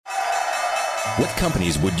What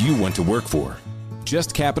companies would you want to work for?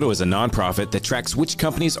 Just Capital is a nonprofit that tracks which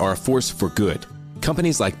companies are a force for good.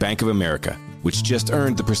 Companies like Bank of America, which just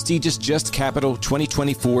earned the prestigious Just Capital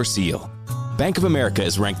 2024 seal. Bank of America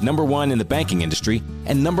is ranked #1 in the banking industry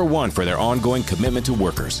and #1 for their ongoing commitment to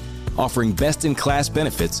workers, offering best-in-class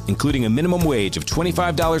benefits, including a minimum wage of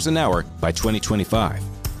 $25 an hour by 2025.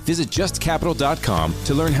 Visit justcapital.com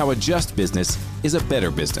to learn how a just business is a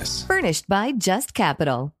better business. Furnished by Just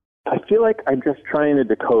Capital. I feel like I'm just trying to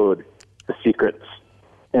decode the secrets.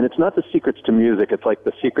 And it's not the secrets to music, it's like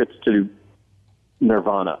the secrets to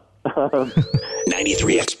Nirvana.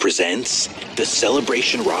 93X presents the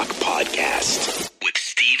Celebration Rock Podcast with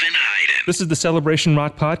Stephen Hyden. This is the Celebration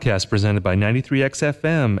Rock Podcast presented by 93X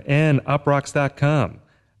FM and uprocks.com.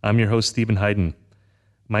 I'm your host, Stephen Hyden.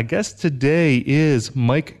 My guest today is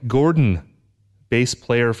Mike Gordon, bass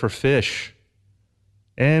player for Phish,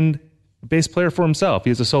 and bass player for himself.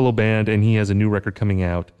 He has a solo band, and he has a new record coming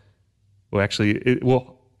out. Well, actually,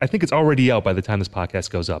 I think it's already out by the time this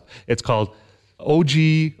podcast goes up. It's called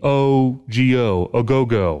O-G-O-G-O,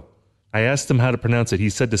 Ogogo. I asked him how to pronounce it.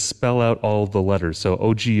 He said to spell out all the letters, so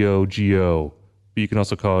O-G-O-G-O, but you can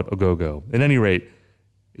also call it Ogogo. At any rate,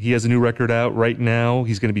 he has a new record out right now.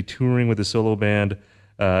 He's going to be touring with his solo band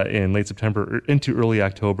in late September into early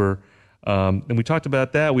October. And we talked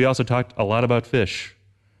about that. We also talked a lot about Phish.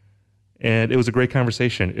 And it was a great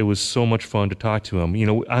conversation. It was so much fun to talk to him. You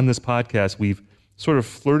know, on this podcast, we've sort of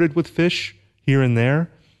flirted with Phish here and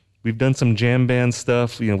there. We've done some jam band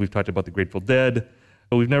stuff. You know, we've talked about the Grateful Dead,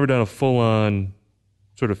 but we've never done a full-on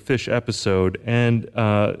sort of Phish episode. And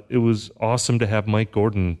it was awesome to have Mike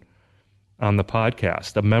Gordon on the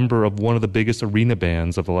podcast, a member of one of the biggest arena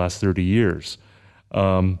bands of the last 30 years.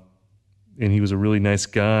 And he was a really nice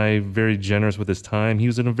guy, very generous with his time. He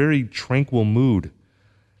was in a very tranquil mood.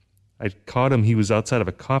 I caught him, he was outside of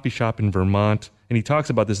a coffee shop in Vermont, and he talks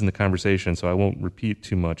about this in the conversation, so I won't repeat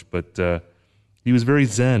too much, but he was very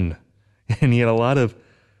zen, and he had a lot of,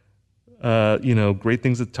 great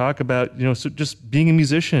things to talk about, so just being a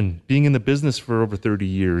musician, being in the business for over 30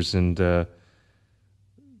 years, and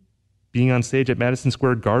being on stage at Madison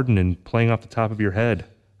Square Garden and playing off the top of your head.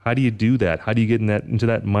 How do you do that? How do you get into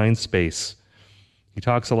that mind space? He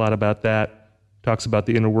talks a lot about that, talks about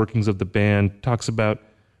the inner workings of the band, talks about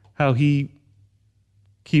how he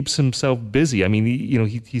keeps himself busy. I mean,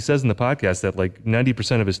 he says in the podcast that like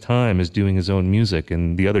 90% of his time is doing his own music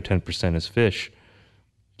and the other 10% is Phish.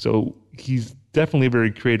 So he's definitely a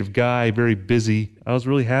very creative guy, very busy. I was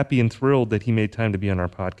really happy and thrilled that he made time to be on our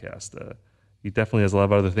podcast. He definitely has a lot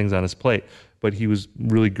of other things on his plate, but he was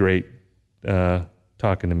really great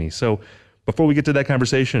talking to me. So before we get to that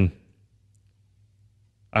conversation,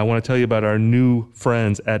 I want to tell you about our new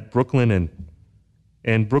friends at Brooklinen.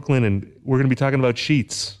 And Brooklinen, we're going to be talking about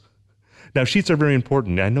sheets. Now, sheets are very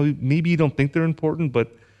important. I know maybe you don't think they're important,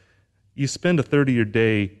 but you spend a third of your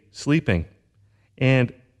day sleeping.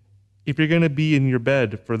 And if you're going to be in your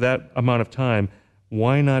bed for that amount of time,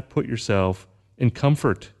 why not put yourself in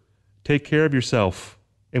comfort? Take care of yourself.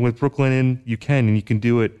 And with Brooklinen, you can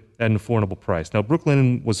do it at an affordable price. Now,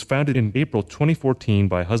 Brooklinen was founded in April 2014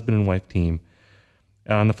 by a husband and wife team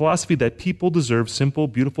on the philosophy that people deserve simple,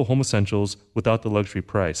 beautiful home essentials without the luxury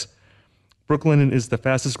price. Brooklinen is the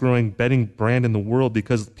fastest growing bedding brand in the world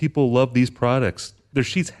because people love these products. Their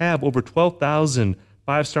sheets have over 12,000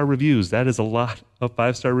 5-star reviews. That is a lot of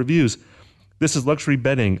 5-star reviews. This is luxury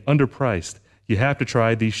bedding, underpriced. You have to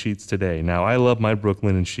try these sheets today. Now, I love my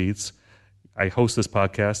Brooklinen sheets. I host this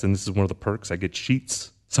podcast, and this is one of the perks. I get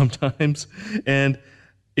sheets sometimes. And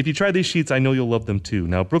if you try these sheets, I know you'll love them too.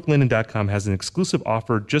 Now, Brooklinen.com has an exclusive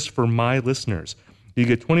offer just for my listeners. You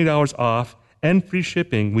get $20 off and free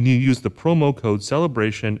shipping when you use the promo code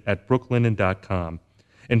CELEBRATION at Brooklinen.com.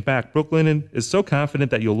 In fact, Brooklinen is so confident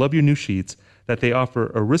that you'll love your new sheets that they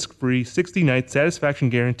offer a risk-free 60-night satisfaction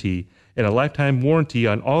guarantee and a lifetime warranty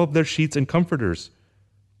on all of their sheets and comforters.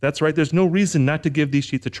 That's right, there's no reason not to give these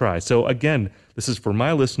sheets a try. So again, this is for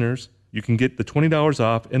my listeners. You can get the $20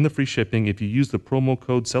 off and the free shipping if you use the promo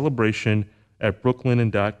code CELEBRATION at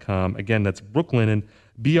Brooklinen.com. Again, that's Brooklinen,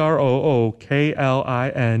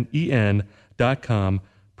 BROOKLINEN.com,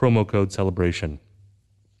 promo code CELEBRATION.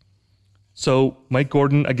 So, Mike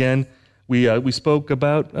Gordon, again, we spoke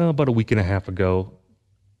about a week and a half ago.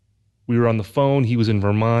 We were on the phone. He was in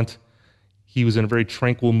Vermont. He was in a very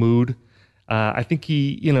tranquil mood. I think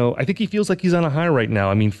he feels like he's on a high right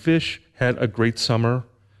now. I mean, Phish had a great summer.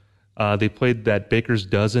 They played that Baker's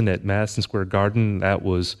Dozen at Madison Square Garden. That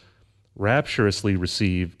was rapturously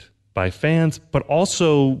received by fans, but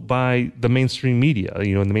also by the mainstream media.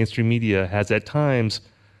 And the mainstream media has at times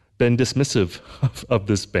been dismissive of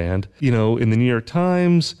this band. You know, in the New York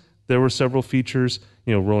Times, there were several features.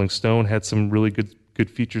 You know, Rolling Stone had some really good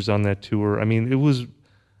features on that tour. I mean, it was,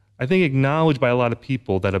 I think, acknowledged by a lot of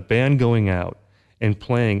people that a band going out and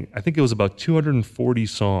playing, I think it was about 240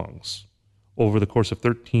 songs over the course of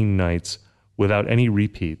 13 nights without any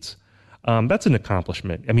repeats. That's an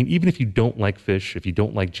accomplishment. I mean, even if you don't like Phish, if you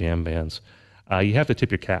don't like jam bands, you have to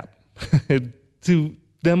tip your cap to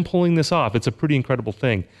them pulling this off. It's a pretty incredible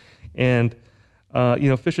thing. And, you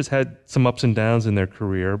know, Phish has had some ups and downs in their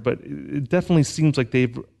career, but it definitely seems like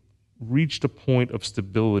they've reached a point of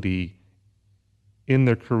stability in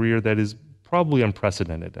their career that is probably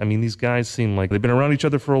unprecedented. I mean, these guys seem like they've been around each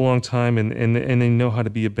other for a long time, and they know how to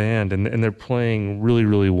be a band, and they're playing really,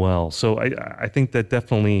 really well. So I think that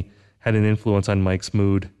definitely had an influence on Mike's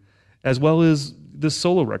mood, as well as this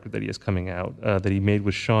solo record that he has coming out that he made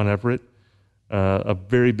with Sean Everett, a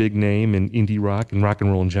very big name in indie rock and rock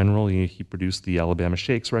and roll in general. He produced the Alabama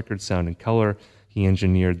Shakes record, Sound and Color. He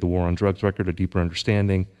engineered the War on Drugs record, A Deeper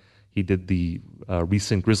Understanding. He did the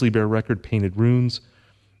recent Grizzly Bear record, Painted Runes.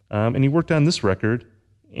 And he worked on this record,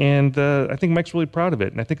 and I think Mike's really proud of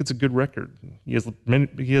it, and I think it's a good record. He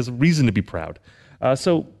has reason to be proud.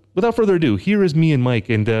 So without further ado, here is me and Mike,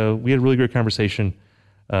 and we had a really great conversation.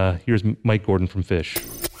 Here's Mike Gordon from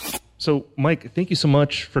Phish. So, Mike, thank you so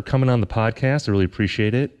much for coming on the podcast. I really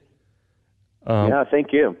appreciate it. Yeah,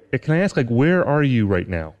 thank you. Can I ask, like, where are you right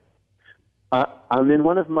now? I'm in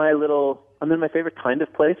one of my I'm in my favorite kind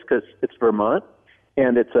of place because it's Vermont.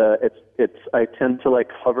 And I tend to like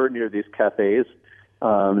hover near these cafes.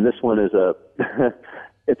 This one is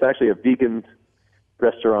it's actually a vegan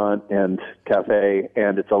restaurant and cafe,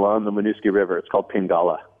 and it's along the Winooski River. It's called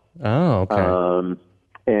Pingala. Oh, okay.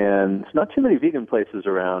 And not too many vegan places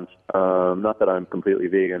around. Not that I'm completely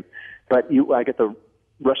vegan, but I get the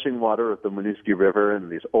rushing water of the Winooski River and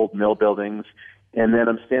these old mill buildings, and then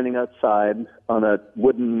I'm standing outside on a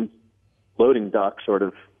wooden loading dock sort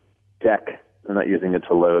of deck. I'm not using it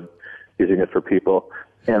to load, using it for people.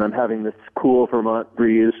 And I'm having this cool Vermont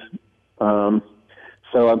breeze. So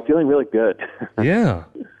I'm feeling really good. Yeah.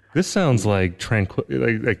 This sounds like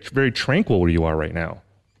like very tranquil where you are right now.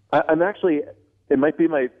 I'm actually, it might be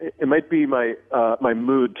my my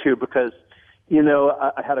mood too, because, you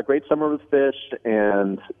know, I had a great summer with Phish,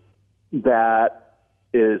 and that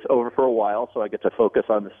is over for a while. So I get to focus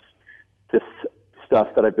on this stuff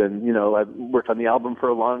that I've worked on the album for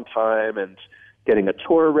a long time and getting a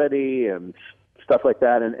tour ready and stuff like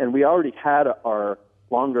that. And we already had our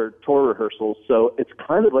longer tour rehearsals, so it's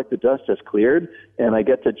kind of like the dust has cleared, and I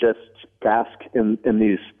get to just bask in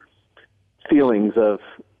these feelings of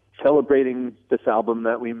celebrating this album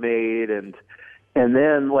that we made, and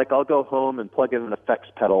then like I'll go home and plug in an effects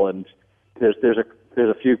pedal, and there's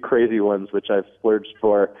a few crazy ones which I've splurged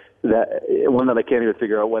for, that one that I can't even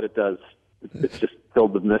figure out what it does. It's just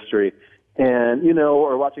filled with mystery. And, you know,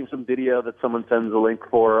 or watching some video that someone sends a link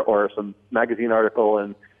for, or some magazine article,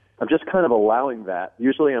 and I'm just kind of allowing that.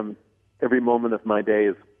 Usually every moment of my day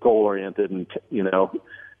is goal-oriented and, you know,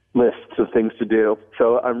 lists of things to do.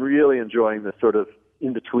 So I'm really enjoying this sort of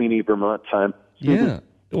in-betweeny Vermont time. Yeah.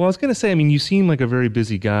 Well, I was going to say, I mean, you seem like a very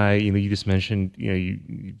busy guy. You know, you just mentioned, you know, you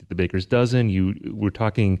did the Baker's Dozen.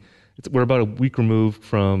 We're about a week removed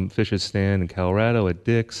from Phish's stand in Colorado at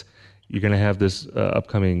Dick's. You're going to have this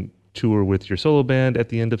upcoming tour with your solo band at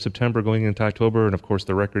the end of September going into October, and of course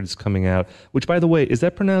the record is coming out, which, by the way, is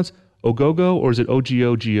that pronounced Ogogo or is it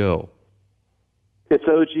O-G-O-G-O? It's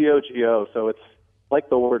O-G-O-G-O, so it's like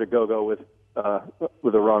the word agogo with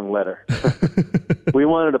a wrong letter. We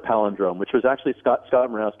wanted a palindrome, which was actually Scott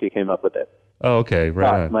Morawski came up with it. Oh, okay,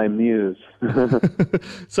 right on. My muse.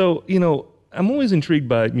 So, you know, I'm always intrigued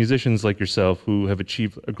by musicians like yourself who have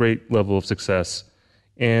achieved a great level of success,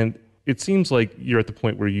 and it seems like you're at the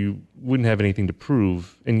point where you wouldn't have anything to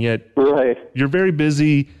prove, and yet you're very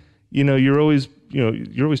busy. You know, you're always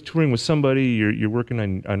touring with somebody. You're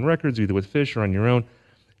working on records, either with Phish or on your own.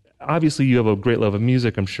 Obviously, you have a great love of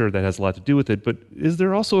music. I'm sure that has a lot to do with it. But is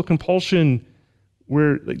there also a compulsion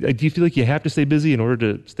where, like, do you feel like you have to stay busy in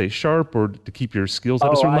order to stay sharp or to keep your skills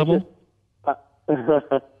at a certain level?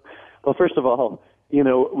 Well, first of all, you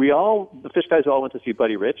know, the Phish guys all went to see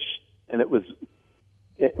Buddy Rich, and it was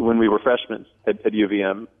when we were freshmen at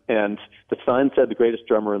UVM, and the sign said the greatest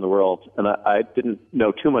drummer in the world, and I didn't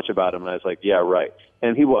know too much about him, and I was like, yeah, right.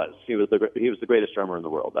 And he was the greatest drummer in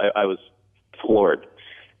the world. I was floored.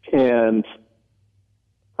 And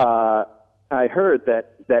I heard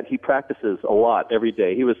that he practices a lot every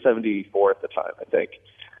day. He was 74 at the time, I think.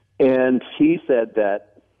 And he said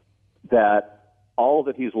that all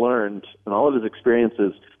that he's learned and all of his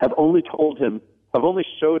experiences have only told him I've only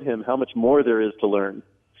showed him how much more there is to learn.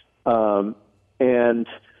 And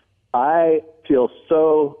I feel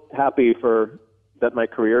so happy that my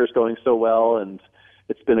career is going so well, and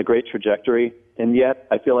it's been a great trajectory. And yet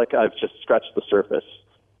I feel like I've just scratched the surface.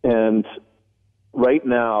 And right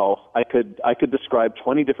now I could describe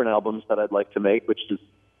 20 different albums that I'd like to make, which is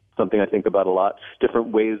something I think about a lot, different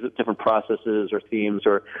ways, different processes or themes,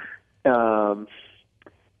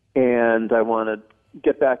 and I want to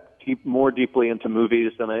get back more deeply into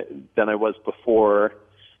movies than I was before,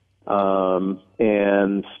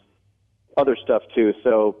 and other stuff too.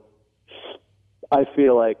 So I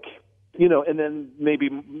feel like, and then maybe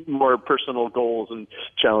more personal goals and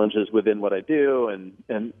challenges within what I do,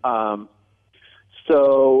 and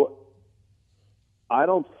so I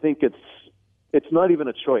don't think it's not even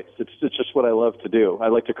a choice. It's just what I love to do. I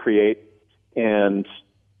like to create, and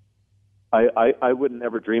I wouldn't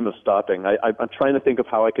ever dream of stopping. I'm trying to think of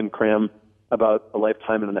how I can cram about a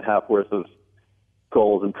lifetime and a half worth of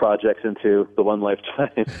goals and projects into the one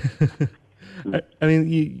lifetime. I mean,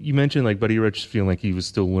 you mentioned like Buddy Rich feeling like he was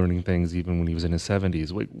still learning things even when he was in his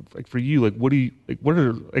 70s. Like for you, like what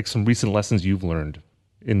are like some recent lessons you've learned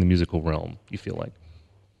in the musical realm, you feel like?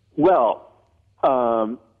 Well,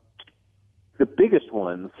 the biggest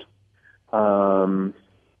ones are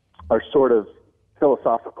sort of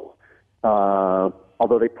philosophical,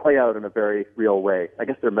 although they play out in a very real way. I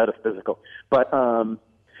guess they're metaphysical. But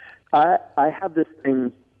I have this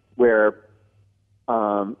thing where,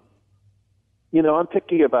 I'm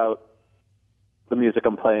picky about the music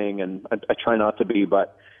I'm playing, and I try not to be,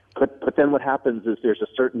 but then what happens is there's a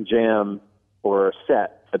certain jam or a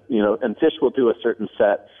set, and Phish will do a certain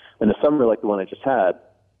set in the summer like the one I just had,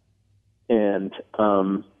 and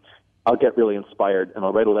I'll get really inspired, and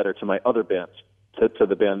I'll write a letter to my other bands, to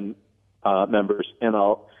the band members, and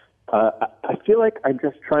I feel like I'm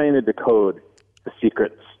just trying to decode the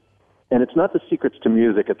secrets, and it's not the secrets to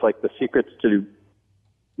music, it's like the secrets to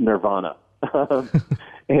nirvana.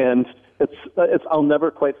 And it's I'll never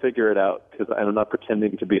quite figure it out because I'm not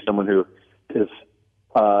pretending to be someone who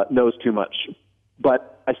knows too much,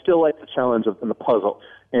 but I still like the challenge and the puzzle.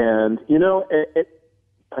 And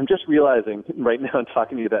I'm just realizing right now,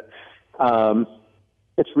 talking to you, that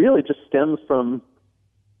it's really just stems from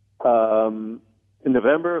in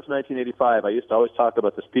November of 1985. I used to always talk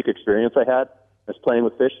about this peak experience I had. I was playing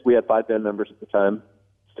with Phish. We had 5 band members at the time.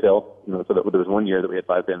 Still, so there was 1 year that we had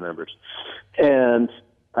 5 band members, and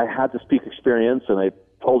I had this peak experience, and I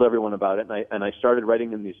told everyone about it, and I started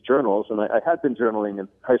writing in these journals, and I had been journaling in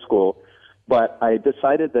high school, but I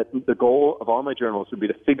decided that the goal of all my journals would be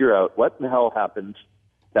to figure out what in the hell happened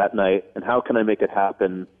that night, and how can I make it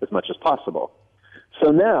happen as much as possible.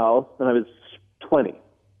 So now, and I was 20,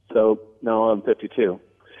 so now I'm 52,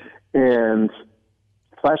 and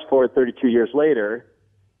flash forward 32 years later,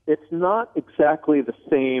 it's not exactly the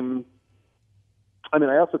same. I mean,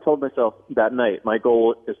 I also told myself that night, my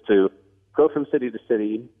goal is to go from city to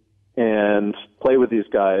city and play with these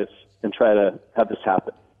guys and try to have this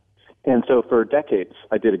happen. And so for decades,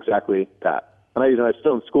 I did exactly that. And I was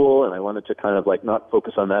still in school, and I wanted to kind of like not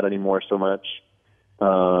focus on that anymore so much.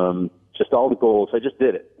 Just all the goals, I just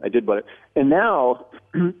did it. I did and now,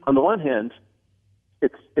 on the one hand,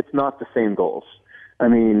 it's not the same goals. I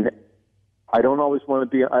mean, I don't always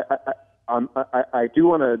want to be. I do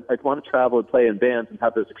want to. I want to travel and play in bands and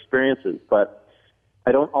have those experiences, but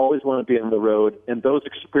I don't always want to be on the road. And those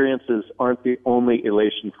experiences aren't the only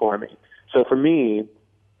elation for me. So for me,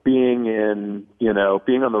 being on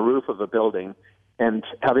the roof of a building and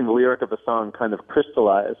having the lyric of a song kind of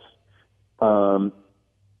crystallize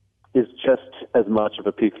is just as much of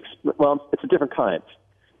a peak. Well, it's a different kind.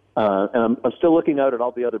 And I'm still looking out at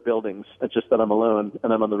all the other buildings. It's just that I'm alone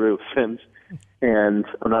and I'm on the roof, and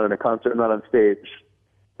I'm not in a concert, I'm not on stage.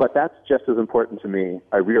 But that's just as important to me.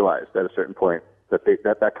 I realized at a certain point that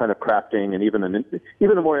kind of crafting and even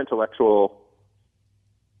a more intellectual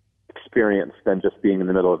experience than just being in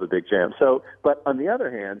the middle of a big jam. So, but on the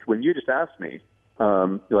other hand, when you just asked me,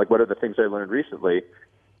 like, what are the things I learned recently?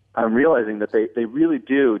 I'm realizing that they really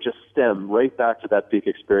do just stem right back to that peak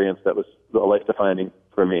experience that was life-defining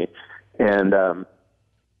for me. And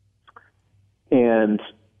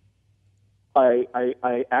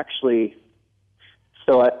I actually,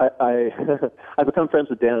 so I become friends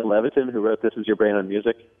with Dan Levitin, who wrote This Is Your Brain on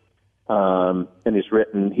Music.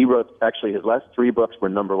 And he wrote, actually, his last 3 books were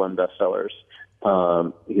 #1 bestsellers.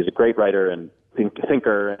 He's a great writer and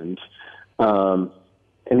thinker, and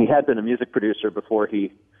he had been a music producer before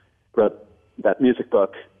he wrote that music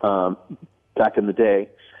book back in the day.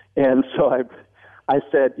 And so I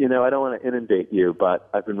said, I don't want to inundate you, but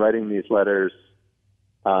I've been writing these letters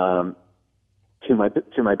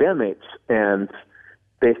my bandmates, and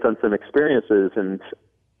based on some experiences, and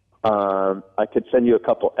I could send you a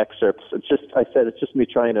couple excerpts. I said it's just me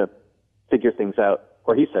trying to figure things out.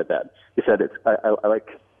 Or he said that. He said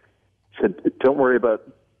don't worry about.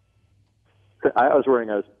 I was worrying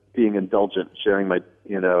I was being indulgent, sharing my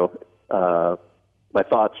my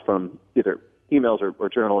thoughts from either emails or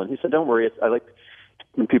journal, and he said, don't worry. I like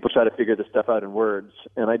when people try to figure this stuff out in words,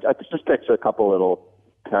 and I just picked a couple little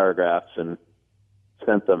paragraphs and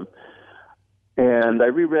sent them. And I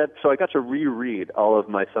I got to reread all of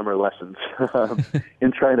my summer lessons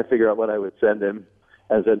in trying to figure out what I would send him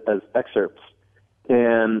as excerpts.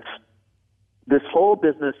 And this whole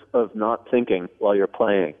business of not thinking while you're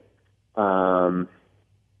playing, I've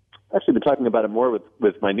actually been talking about it more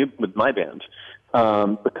with my band,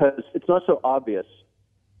 because it's not so obvious.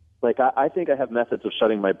 Like I think I have methods of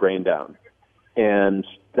shutting my brain down, and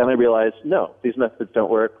then I realized no, these methods don't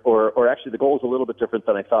work, or actually the goal is a little bit different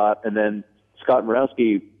than I thought. And then Scott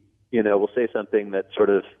Morawski, will say something that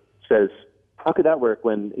sort of says, how could that work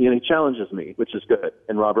when he challenges me, which is good,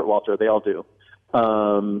 and Robert Walter, they all do.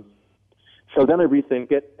 So then I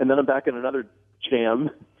rethink it, and then I'm back in another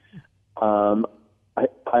jam. I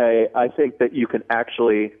think that you can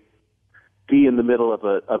actually be in the middle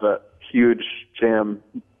of a huge jam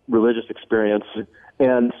religious experience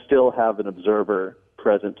and still have an observer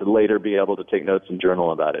present to later be able to take notes and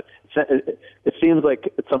journal about it. It seems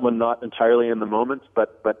like it's someone not entirely in the moment,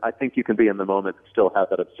 but I think you can be in the moment and still have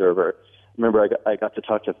that observer. Remember, I got to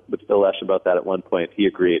talk with Phil Lesh about that at one point. He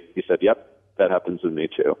agreed. He said, yep, that happens with me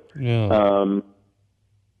too. Yeah.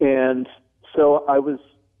 And so I was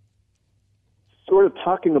sort of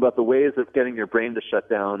talking about the ways of getting your brain to shut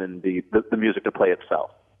down and the music to play itself.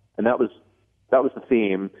 And that was the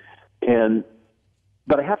theme.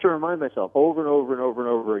 But I have to remind myself over and over and over and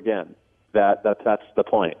over again that that's the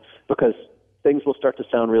point, because things will start to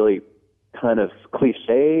sound really kind of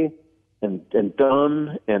cliche and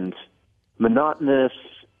dumb and monotonous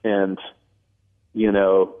and,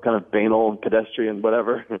 kind of banal and pedestrian,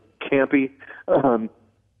 whatever, campy. And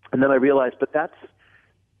then I realized, but that's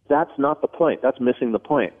not the point. That's missing the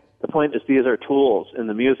point. The point is these are tools in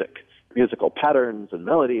the musical patterns and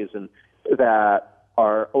melodies, and that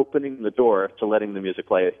are opening the door to letting the music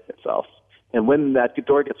play itself. And when that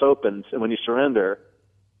door gets opened and when you surrender,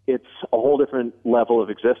 it's a whole different level of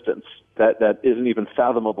existence that isn't even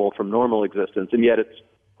fathomable from normal existence, and yet it's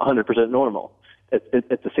 100% normal. At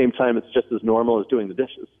the same time, it's just as normal as doing the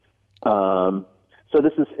dishes. So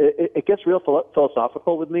this is, it gets real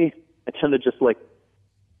philosophical with me. I tend to just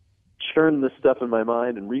churn this stuff in my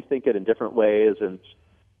mind and rethink it in different ways.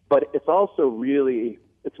 But it's also really,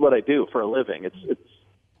 it's what I do for a living. It's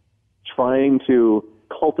trying to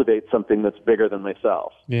cultivate something that's bigger than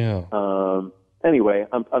myself. Yeah. Anyway,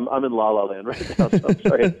 I'm in La La Land right now, so I'm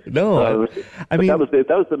sorry. No, I mean, that was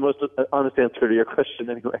the most honest answer to your question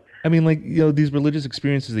anyway. I mean, these religious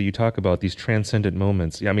experiences that you talk about, these transcendent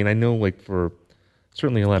moments. I mean, I know for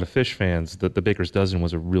certainly a lot of Phish fans, the Baker's Dozen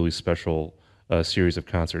was a really special series of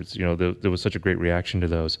concerts. There was such a great reaction to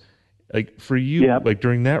those. For you,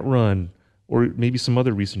 during that run, or maybe some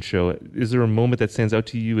other recent show, is there a moment that stands out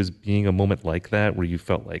to you as being a moment like that, where you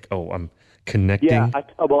felt like, oh, I'm connecting? Yeah, I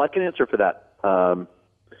can answer for that.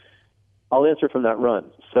 I'll answer from that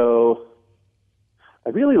run. So I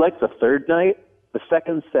really liked the third night, the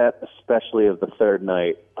second set especially of the third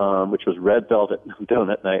night, which was Red Velvet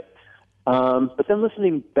Donut Night. But then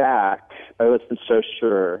listening back, I wasn't so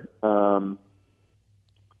sure.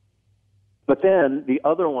 But then the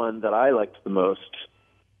other one that I liked the most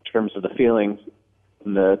in terms of the feeling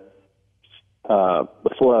and the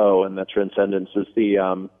flow and the transcendence is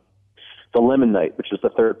the Lemon Night, which is the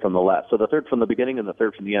third from the left. So the third from the beginning and the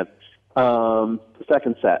third from the end. The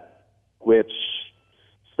second set,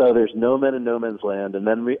 so there's No Men and No Man's Land, and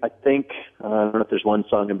then I don't know if there's one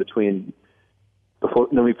song in between.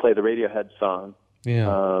 Then we play the Radiohead song,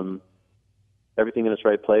 Everything in Its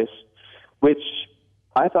Right Place, which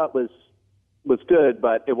I thought was good,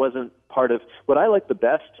 but it wasn't part of what I liked the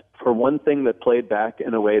best. For one thing that played back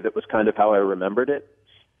in a way that was kind of how I remembered it,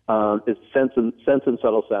 is Sense and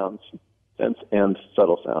Subtle Sounds. Sense and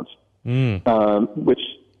Subtle Sounds, which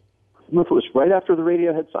I don't know if it was right after the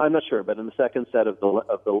Radiohead song, I'm not sure, but in the second set of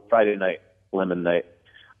the Friday night, Lemon Night.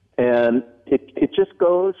 And it just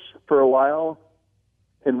goes for a while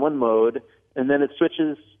in one mode, and then it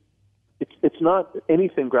switches. It's not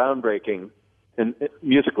anything groundbreaking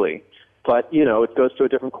musically, but it goes to a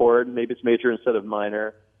different chord. Maybe it's major instead of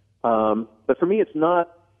minor. But for me, it's not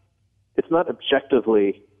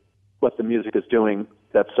objectively what the music is doing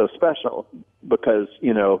that's so special, because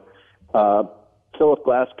Philip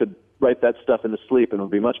Glass could write that stuff in the sleep and it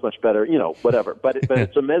would be much, much better, whatever. But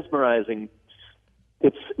it's a mesmerizing,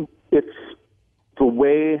 it's the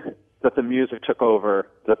way that the music took over,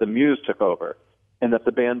 that the muse took over, and that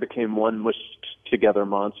the band became one mushed together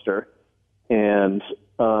monster. And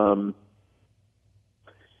I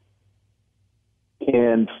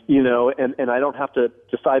don't have to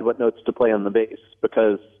decide what notes to play on the bass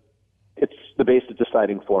because it's the bass is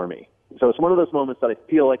deciding for me. So it's one of those moments that I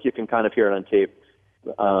feel like you can kind of hear it on tape.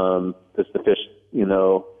 There's the Phish,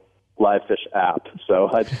 Live Phish app. So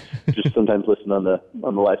I just sometimes listen on the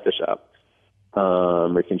Live Phish app,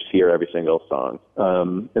 where you can just hear every single song.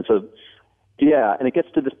 And so, yeah, and it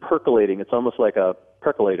gets to this percolating. It's almost like a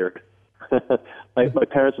percolator. My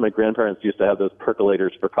parents and my grandparents used to have those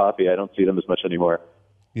percolators for coffee. I don't see them as much anymore.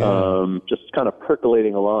 Yeah. Just kind of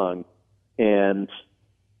percolating along. And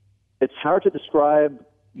it's hard to describe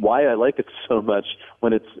why I like it so much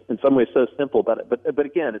when it's in some ways so simple. But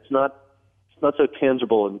again, it's not so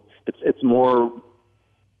tangible, and it's more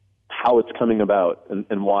how it's coming about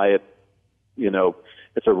and why it,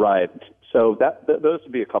 it's a ride. So those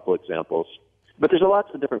would be a couple examples. But there's lots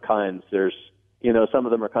of different kinds. There's, some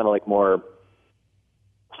of them are kind of like more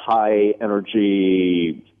high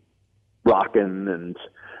energy rockin', and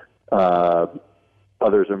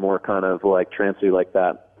others are more kind of like trancey like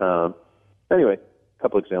that. Anyway, a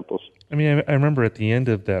couple examples. I mean, I remember at the end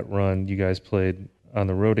of that run, you guys played On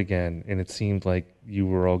the Road Again, and it seemed like you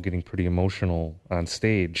were all getting pretty emotional on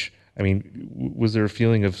stage. I mean, was there a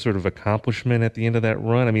feeling of sort of accomplishment at the end of that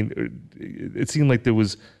run? I mean, it seemed like there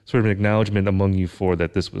was sort of an acknowledgement among you four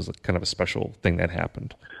that this was kind of a special thing that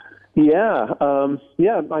happened. Yeah,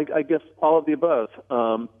 I guess all of the above.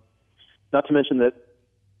 Not to mention that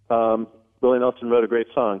Willie Nelson wrote a great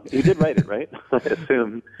song. He did write it, right? I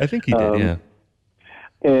assume. I think he did, yeah.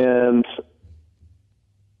 And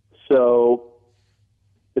so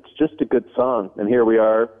it's just a good song. And here we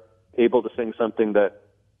are able to sing something that,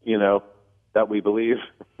 that we believe,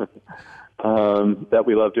 that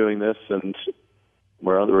we love doing this, and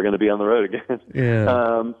we're going to be on the road again.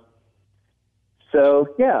 Yeah. So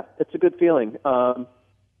yeah, it's a good feeling.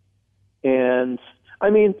 And I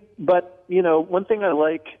mean, but one thing I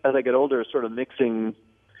like as I get older is sort of mixing.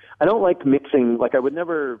 I don't like mixing, like I would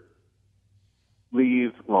never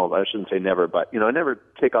leave, well, I shouldn't say never, but I never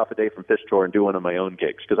take off a day from Phish Tour and do one of my own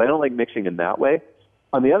gigs because I don't like mixing in that way.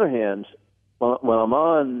 On the other hand, when I'm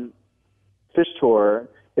on Phish Tour,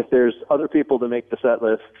 if there's other people to make the set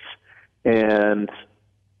lists and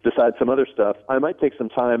decide some other stuff, I might take some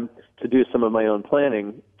time to do some of my own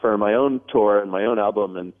planning for my own tour and my own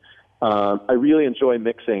album. And I really enjoy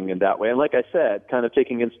mixing in that way. And like I said, kind of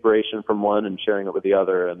taking inspiration from one and sharing it with the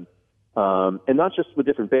other, and not just with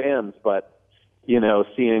different bands, but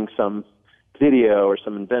seeing some video or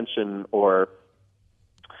some invention. Or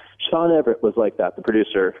Sean Everett was like that, the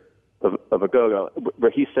producer of A Go-Go, where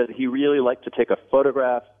he said he really liked to take a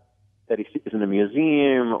photograph that he sees in a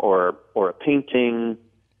museum or a painting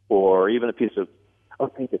or even a piece of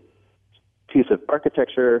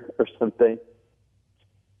architecture or something,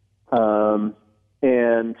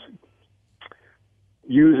 and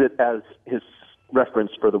use it as his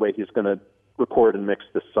reference for the way he's going to record and mix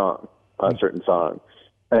this song, a certain song.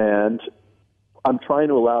 And I'm trying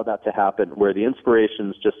to allow that to happen, where the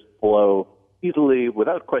inspirations just flow easily,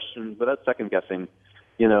 without question, without second guessing.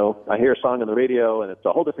 I hear a song on the radio, and it's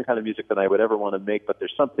a whole different kind of music than I would ever want to make, but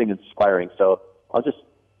there's something inspiring, so I'll just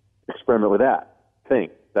experiment with that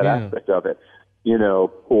aspect of it,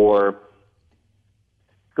 or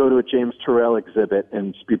go to a James Turrell exhibit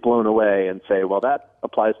and just be blown away and say, well, that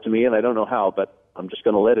applies to me, and I don't know how, but I'm just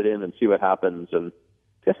going to let it in and see what happens. And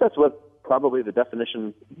I guess that's what probably the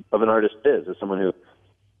definition of an artist is someone who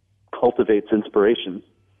cultivates inspiration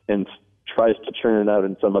and tries to churn it out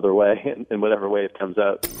in some other way, in whatever way it comes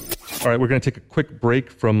out. All right, we're going to take a quick break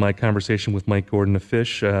from my conversation with Mike Gordon of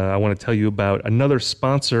Phish. I want to tell you about another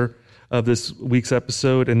sponsor of this week's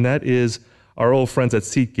episode, and that is our old friends at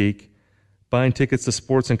SeatGeek. Buying tickets to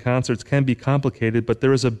sports and concerts can be complicated, but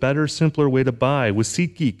there is a better, simpler way to buy with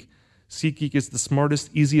SeatGeek. SeatGeek is the smartest,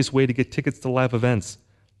 easiest way to get tickets to live events.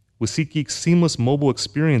 With SeatGeek's seamless mobile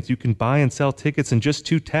experience, you can buy and sell tickets in just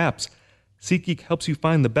 2 taps. SeatGeek helps you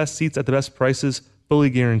find the best seats at the best prices, fully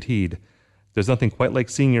guaranteed. There's nothing quite like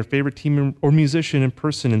seeing your favorite team or musician in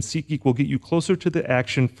person, and SeatGeek will get you closer to the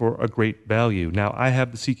action for a great value. Now, I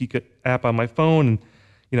have the SeatGeek app on my phone,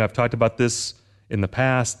 and I've talked about this in the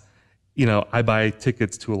past. I buy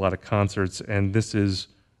tickets to a lot of concerts, and this is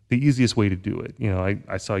the easiest way to do it.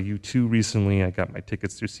 I saw U2 recently. I got my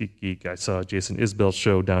tickets through SeatGeek. I saw Jason Isbell's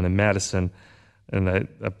show down in Madison, and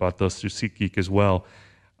I bought those through SeatGeek as well.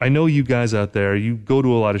 I know you guys out there, you go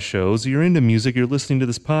to a lot of shows, you're into music, you're listening to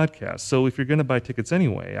this podcast. So if you're going to buy tickets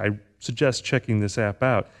anyway, I suggest checking this app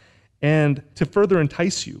out. And to further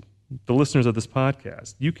entice you, the listeners of this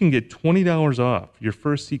podcast, you can get $20 off your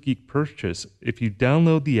first SeatGeek purchase if you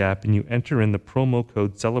download the app and you enter in the promo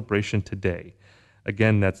code CELEBRATION today.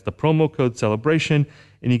 Again, that's the promo code CELEBRATION,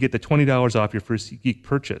 and you get the $20 off your first SeatGeek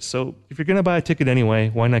purchase. So if you're going to buy a ticket anyway,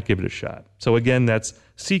 why not give it a shot? So again, that's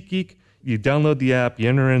SeatGeek. You download the app, you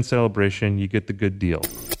enter in Celebration, you get the good deal.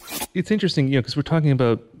 It's interesting, because we're talking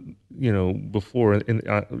about, before,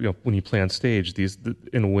 when you play on stage,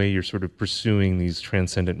 in a way, you're sort of pursuing these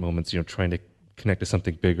transcendent moments, trying to connect to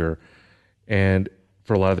something bigger. And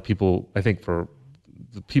for a lot of the people, I think for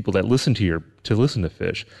the people that listen to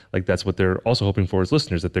Phish, like that's what they're also hoping for as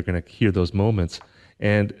listeners, that they're going to hear those moments.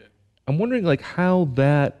 And I'm wondering, like, how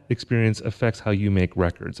that experience affects how you make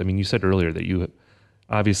records. I mean, you said earlier that you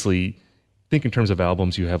obviously think in terms of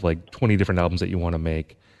albums, you have like 20 different albums that you want to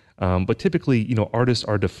make. But typically, artists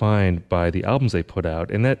are defined by the albums they put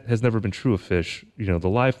out, and that has never been true of Phish. The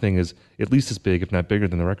live thing is at least as big, if not bigger,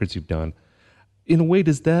 than the records you've done. In a way,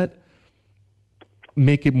 does that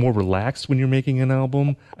make it more relaxed when you're making an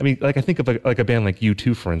album? I mean, like I think of like a band like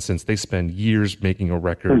U2, for instance. They spend years making a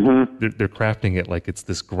record. Mm-hmm. They're crafting it like it's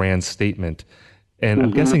this grand statement. And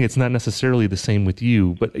I'm guessing it's not necessarily the same with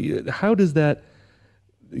you. But how does that,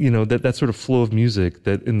 that sort of flow of music,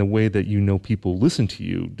 that in the way that people listen to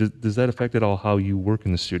you, does that affect at all how you work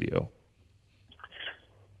in the studio?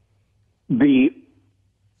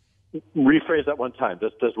 Rephrase that one time.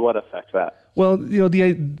 Does what affect that? Well, the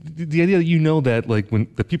idea that that like when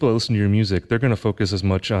the people that listen to your music, they're going to focus as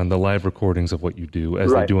much on the live recordings of what you do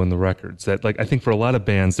as they do on the records. That, like, I think for a lot of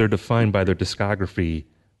bands, they're defined by their discography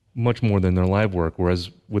much more than their live work. Whereas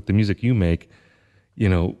with the music you make,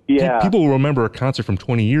 people will remember a concert from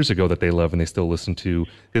 20 years ago that they love and they still listen to.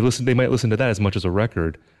 They might listen to that as much as a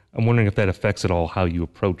record. I'm wondering if that affects at all how you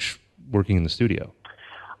approach working in the studio.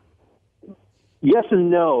 Yes and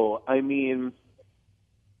no. I mean,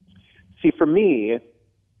 see, for me,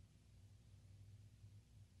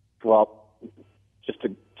 well, just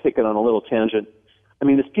to take it on a little tangent, I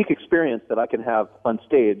mean, this peak experience that I can have on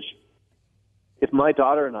stage, if my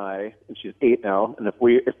daughter and I, and she's 8 now, and if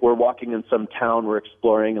we're walking in some town, we're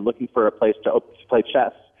exploring and looking for a place to play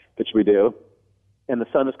chess, which we do, and the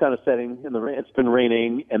sun is kind of setting, and it's been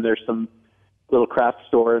raining, and there's some little craft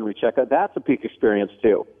store, and we check out, that's a peak experience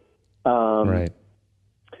too. Right.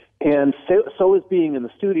 And so is being in the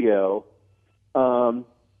studio.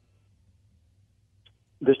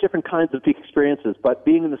 There's different kinds of peak experiences, but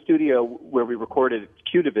being in the studio where we recorded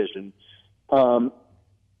Q Division,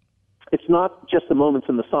 it's not just the moments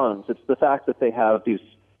in the songs. It's the fact that they have these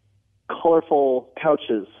colorful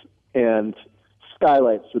couches and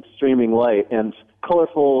skylights with streaming light and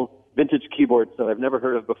colorful vintage keyboards that I've never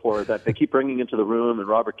heard of before that they keep bringing into the room and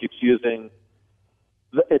Robert keeps using.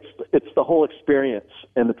 It's the whole experience,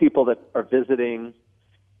 and the people that are visiting.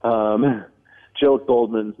 Jill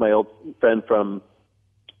Goldman, my old friend from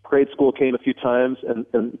grade school, came a few times,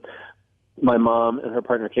 and my mom and her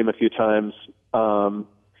partner came a few times.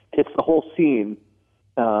 It's the whole scene.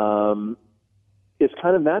 It's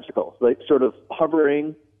kind of magical, like sort of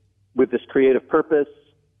hovering with this creative purpose,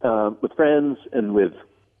 with friends and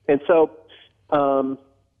so.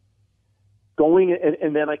 Going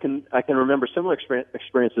and then I can remember similar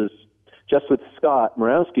experiences just with Scott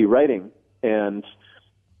Morawski writing, and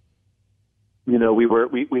we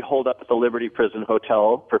holed up at the Liberty Prison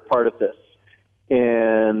Hotel for part of this,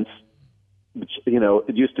 and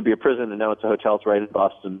it used to be a prison and now it's a hotel. It's right in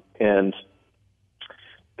Boston, and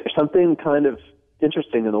there's something kind of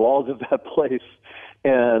interesting in the walls of that place,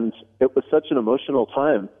 and it was such an emotional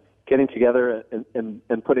time getting together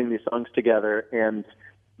and putting these songs together. And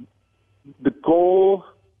the goal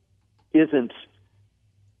isn't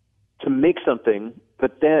to make something,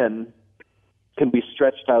 but then can be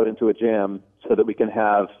stretched out into a jam so that we can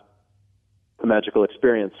have a magical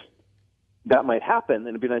experience. That might happen, and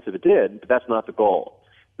it'd be nice if it did, but that's not the goal.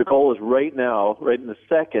 The goal is right now, right in the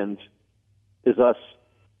second, is us,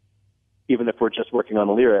 even if we're just working on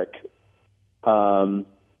a lyric,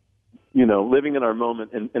 living in our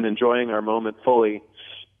moment and enjoying our moment fully.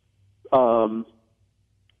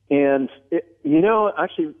 And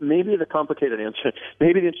actually, maybe the complicated answer,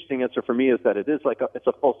 maybe the interesting answer for me is that it is it's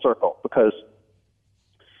a full circle, because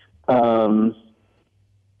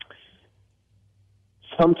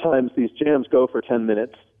sometimes these jams go for 10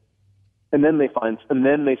 minutes, and then they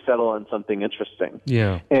settle on something interesting.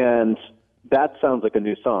 Yeah. And that sounds like a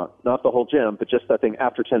new song, not the whole jam, but just that thing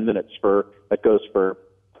after 10 minutes that goes for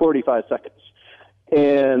 45 seconds.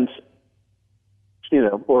 And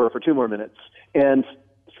or for 2 more minutes. And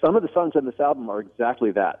some of the songs on this album are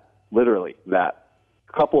exactly that, literally that.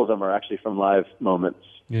 A couple of them are actually from live moments.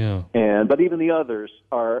 Yeah. But even the others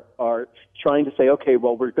are trying to say, okay,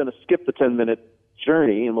 well, we're going to skip the 10-minute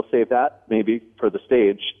journey, and we'll save that maybe for the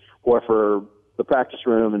stage or for the practice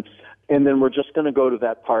room, and then we're just going to go to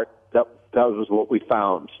that part that was what we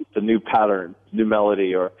found, the new pattern, new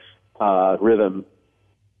melody or rhythm,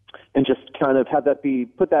 and just kind of have that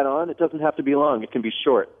put that on. It doesn't have to be long. It can be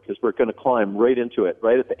short because we're going to climb right into it,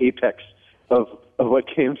 right at the apex of what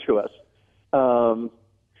came to us.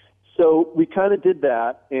 So we kind of did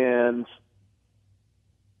that, and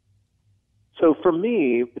so for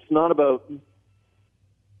me, it's not about,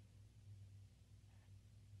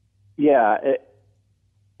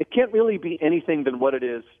 it can't really be anything than what it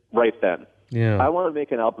is right then. Yeah. I want to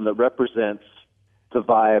make an album that represents the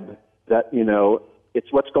vibe that, it's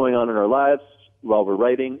what's going on in our lives while we're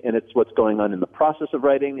writing, and it's what's going on in the process of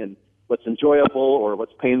writing, and what's enjoyable or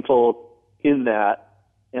what's painful in that.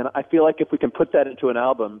 And I feel like if we can put that into an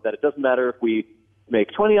album, that it doesn't matter if we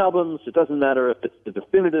make 20 albums, it doesn't matter if it's the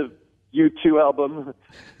definitive U2 album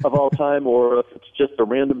of all time, or if it's just a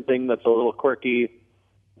random thing that's a little quirky.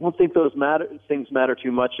 I don't think those things matter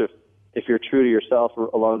too much if you're true to yourself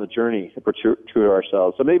along the journey, if we're true to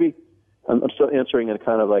ourselves. So maybe I'm still answering in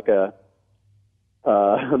kind of like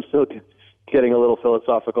I'm still getting a little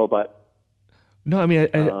philosophical, but no, I mean,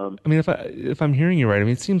 I mean, if I'm hearing you right, I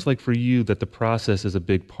mean, it seems like for you that the process is a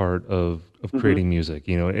big part of creating music,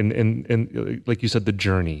 and like you said, the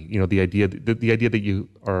journey, the idea that you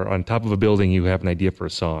are on top of a building, you have an idea for a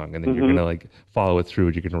song, and then you're gonna like follow it through,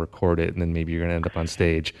 you're gonna record it, and then maybe you're gonna end up on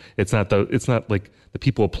stage. It's not like the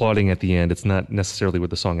people applauding at the end. It's not necessarily where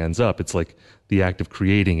the song ends up. It's like the act of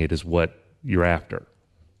creating it is what you're after.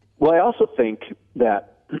 Well, I also think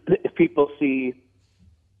that if people see,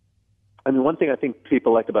 one thing I think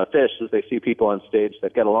people like about Phish is they see people on stage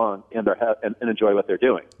that get along and and enjoy what they're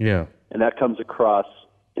doing. Yeah. And that comes across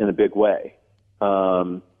in a big way.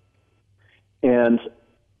 And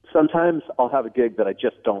sometimes I'll have a gig that I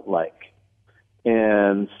just don't like.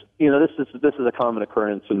 And, this is a common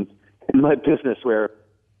occurrence in my business where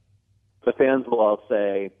the fans will all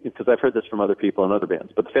say, because I've heard this from other people in other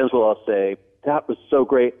bands, but the fans will all say, that was so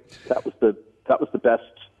great. That was the best.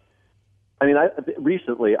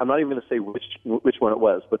 Recently, I'm not even going to say which one it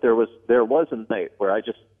was, but there was a night where I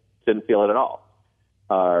just didn't feel it at all.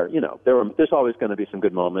 There's always going to be some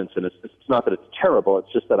good moments, and it's not that it's terrible.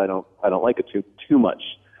 It's just that I don't like it too much.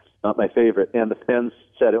 Not my favorite. And the fans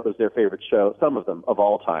said it was their favorite show, some of them, of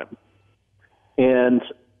all time. And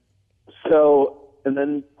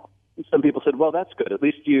then some people said, well, that's good. At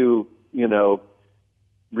least you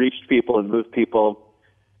reached people and moved people.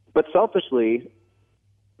 But selfishly,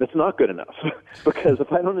 that's not good enough because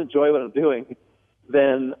if I don't enjoy what I'm doing,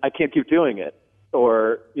 then I can't keep doing it,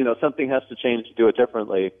 or something has to change to do it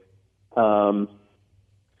differently. So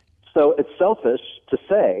it's selfish to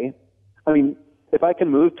say, if I can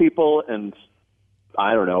move people and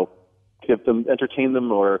I don't know, entertain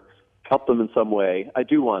them or help them in some way, I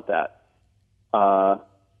do want that. But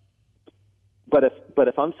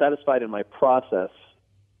if I'm satisfied in my process,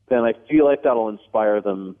 then I feel like that'll inspire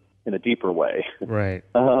them in a deeper way. Right.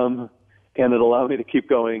 And it'll allow me to keep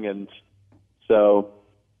going. And so,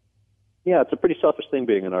 yeah, it's a pretty selfish thing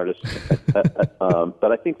being an artist.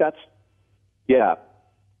 But I think that's the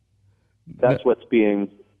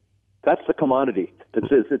commodity.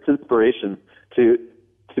 It's inspiration to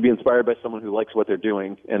be inspired by someone who likes what they're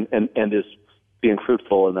doing and is being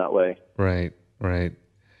fruitful in that way. Right.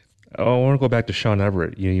 Oh, I want to go back to Sean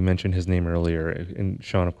Everett. You mentioned his name earlier, and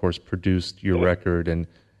Sean, of course, produced your record. And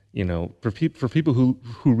for people who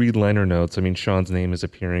read liner notes, Sean's name is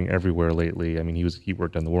appearing everywhere lately. He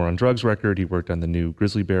worked on the War on Drugs record. He worked on the new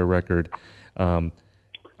Grizzly Bear record.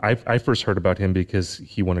 I first heard about him because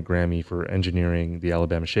he won a Grammy for engineering the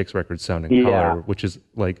Alabama Shakes record, Sound and Color, which is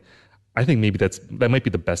like, I think maybe that might be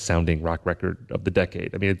the best sounding rock record of the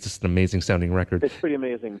decade. It's just an amazing sounding record. It's pretty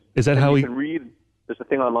amazing. Is that how you can read? There's a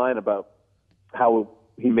thing online about how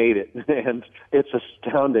he made it, and it's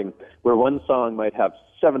astounding. Where one song might have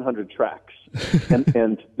 700 tracks,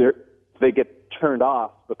 and they get turned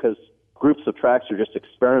off because groups of tracks are just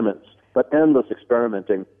experiments, but endless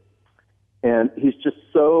experimenting. And he's just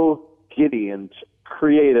so giddy and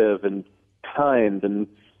creative and kind and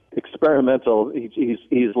experimental.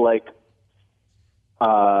 He's like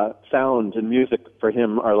sound and music for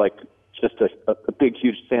him are like just a big,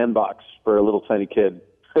 huge sandbox for a little tiny kid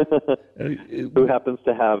who happens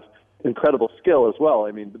to have incredible skill as well.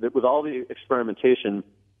 With all the experimentation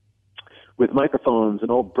with microphones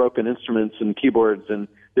and old broken instruments and keyboards, and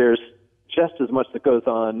there's just as much that goes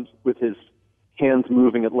on with his hands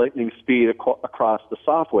moving at lightning speed across the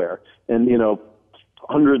software, and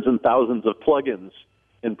hundreds and thousands of plugins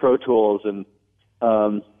in Pro Tools. And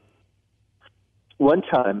one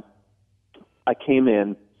time I came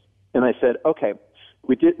in and I said, okay,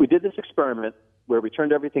 we did this experiment where we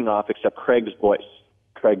turned everything off except Craig's voice.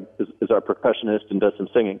 Craig is our percussionist and does some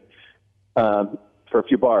singing for a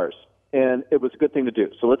few bars, and it was a good thing to do.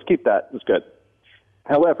 So let's keep that. It was good.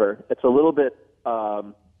 However, it's a little bit,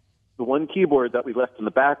 the one keyboard that we left in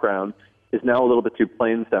the background is now a little bit too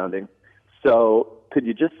plain sounding. So could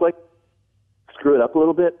you just screw it up a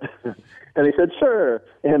little bit? And he said, sure.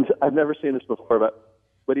 And I've never seen this before, but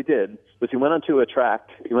what he did was he went onto a track.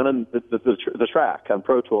 He went on the track on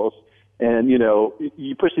Pro Tools, and,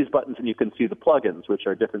 you push these buttons and you can see the plugins, which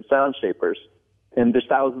are different sound shapers. And there's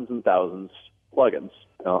thousands and thousands of plugins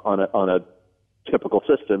on a typical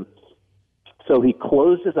system. So he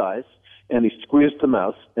closed his eyes and he squeezed the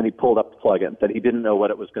mouse and he pulled up the plugin that he didn't know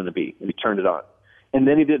what it was going to be, and he turned it on. And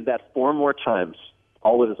then he did that 4 more times,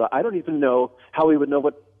 all with his eyes. I don't even know how he would know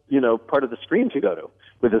what, part of the screen to go to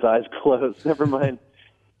with his eyes closed, never mind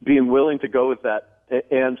being willing to go with that.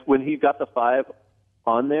 And when he got the 5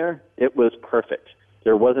 on there, it was perfect.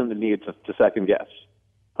 There wasn't the need to second guess.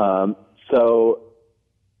 So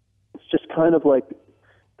it's just kind of like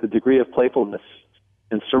the degree of playfulness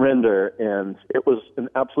and surrender, and it was an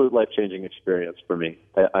absolute life-changing experience for me.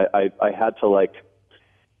 I had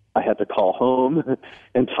to call home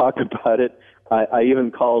and talk about it. I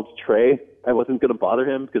even called Trey. I wasn't going to bother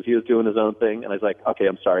him because he was doing his own thing, and I was like, okay,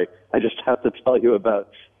 I'm sorry. I just have to tell you about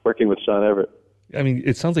working with Sean Everett. I mean,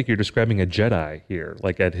 it sounds like you're describing a Jedi here,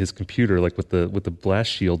 like at his computer, like with the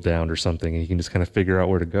blast shield down or something, and you can just kind of figure out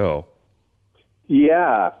where to go.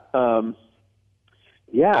 Yeah.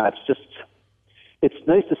 It's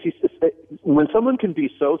nice to see when someone can be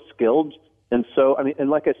so skilled and so, and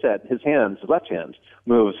like I said, his left hand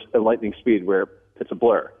moves at lightning speed where it's a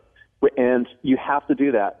blur. And you have to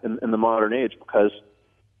do that in the modern age because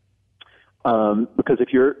if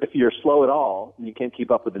you're slow at all and you can't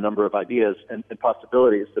keep up with the number of ideas and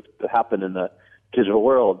possibilities that happen in the digital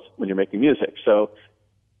world when you're making music. So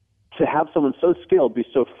to have someone so skilled be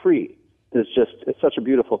so free it's such a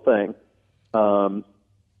beautiful thing. I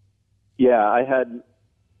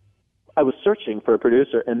was searching for a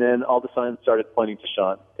producer, and then all the signs started pointing to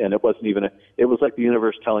Sean, and it wasn't even it was like the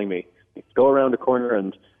universe telling me, go around a corner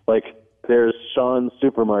and there's Sean's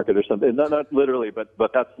supermarket or something. Not literally, but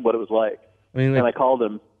that's what it was like. And I called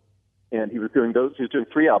him, and he was doing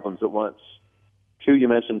 3 albums at once. 2 you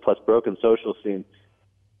mentioned, plus Broken Social Scene.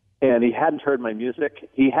 And he hadn't heard my music.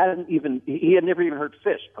 He had never even heard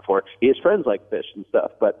Phish before. His friends like Phish and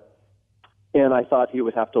stuff, and I thought he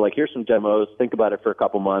would have to here's some demos, think about it for a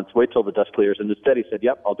couple months, wait till the dust clears, and instead he said,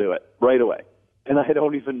 yep, I'll do it right away. And I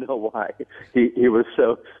don't even know why he was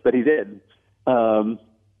so, but he did.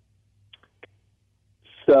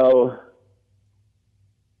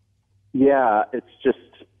 It's just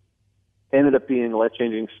ended up being a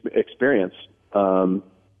life-changing experience. It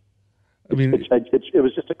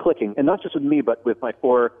was just a clicking, and not just with me, but with my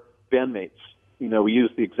 4 bandmates. We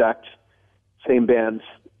used the exact same band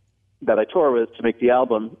that I toured with to make the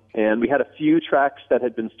album, and we had a few tracks that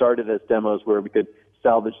had been started as demos where we could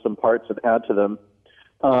salvage some parts and add to them,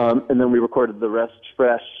 and then we recorded the rest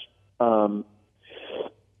fresh.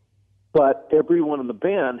 But everyone in the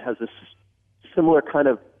band has this similar kind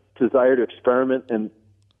of desire to experiment and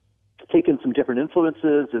take in some different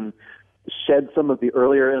influences and shed some of the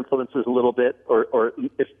earlier influences a little bit, or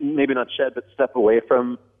if maybe not shed, but step away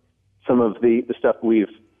from some of the stuff we've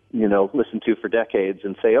listened to for decades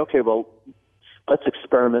and say, okay, well, let's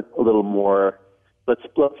experiment a little more. Let's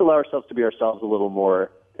allow ourselves to be ourselves a little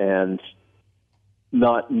more and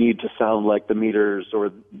not need to sound like the Meters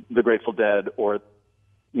or the Grateful Dead or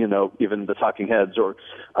even the Talking Heads, or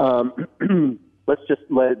let's just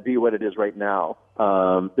let it be what it is right now.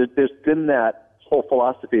 There's been that whole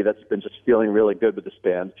philosophy that's been just feeling really good with this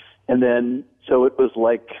band, and then so it was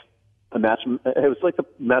like a match. It was like the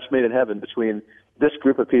match made in heaven between this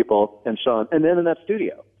group of people and Sean, and then in that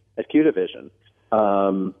studio at Q Division,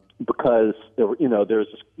 because there's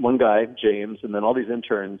this one guy, James, and then all these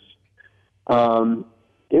interns.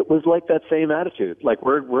 It was like that same attitude. Like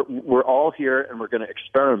we're all here and we're going to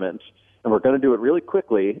experiment and we're going to do it really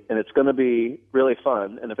quickly and it's going to be really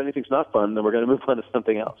fun. And if anything's not fun, then we're going to move on to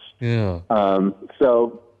something else. Yeah.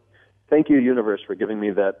 So thank you, universe, for giving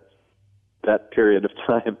me that period of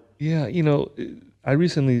time. Yeah. I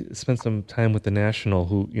recently spent some time with the National,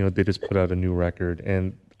 who, they just put out a new record,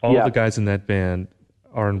 and all of the guys in that band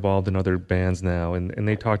are involved in other bands now. And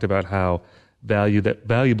they talked about how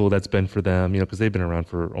valuable that's been for them, because they've been around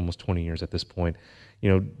for almost 20 years at this point,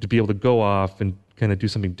 to be able to go off and kind of do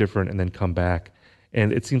something different and then come back.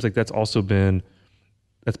 And it seems like that's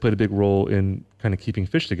played a big role in kind of keeping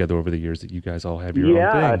Phish together over the years, that you guys all have your own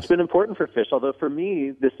things. Yeah, it's been important for Phish, although for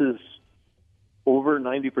me, this is over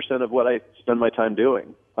 90% of what I spend my time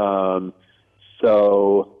doing.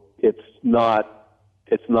 So it's not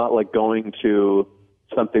like going to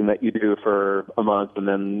something that you do for a month and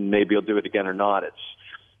then maybe you'll do it again or not.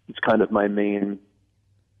 It's kind of my main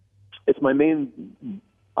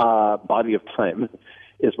body of time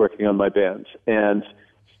is working on my band.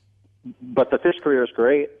 But the Phish career is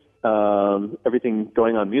great. Everything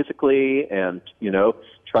going on musically and,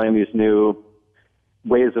 trying these new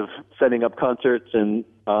ways of setting up concerts. And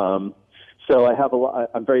so I have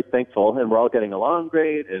I'm very thankful, and we're all getting along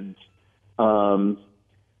great. And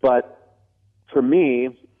but for me,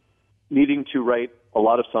 needing to write a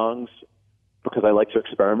lot of songs because I like to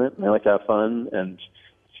experiment and I like to have fun and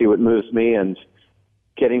see what moves me, and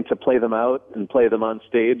getting to play them out and play them on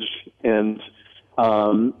stage. And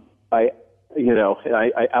I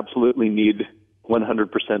absolutely need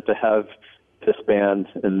 100% to have this band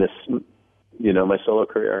and this, my solo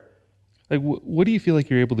career. Like, what do you feel like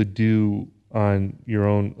you're able to do on your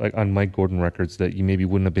own, like on Mike Gordon records, that you maybe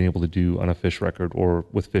wouldn't have been able to do on a Phish record or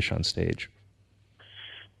with Phish on stage?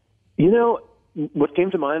 What came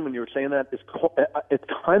to mind when you were saying that is it's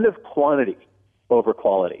kind of quantity over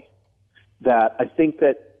quality. That I think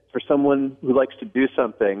that for someone who likes to do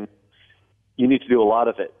something, you need to do a lot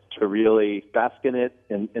of it to really bask in it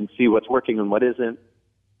and see what's working and what isn't.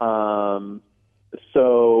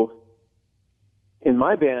 So in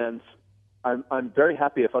my bands, I'm very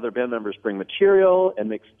happy if other band members bring material and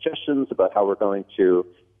make suggestions about how we're going to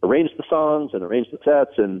arrange the songs and arrange the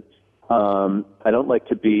sets. And I don't like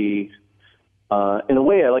to be, in a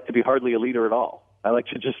way, I like to be hardly a leader at all. I like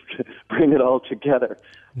to just bring it all together.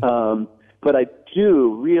 But I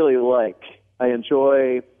do really I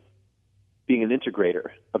enjoy being an integrator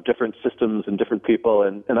of different systems and different people,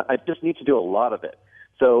 and I just need to do a lot of it.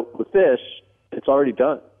 So with Phish, it's already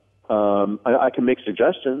done. I can make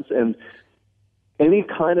suggestions, and any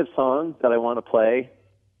kind of song that I want to play,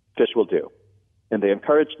 Phish will do. And they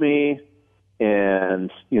encourage me,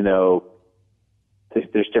 and,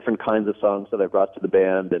 there's different kinds of songs that I brought to the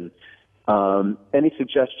band, and any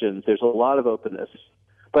suggestions, there's a lot of openness.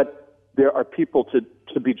 But there are people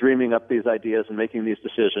to be dreaming up these ideas and making these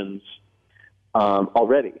decisions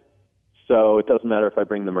already. So it doesn't matter if I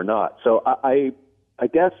bring them or not. So I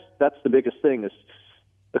guess that's the biggest thing is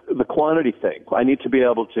the quantity thing. I need to be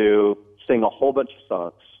able to sing a whole bunch of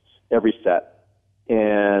songs every set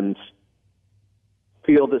and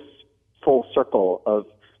feel this full circle of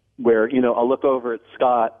where, I'll look over at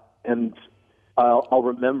Scott and I'll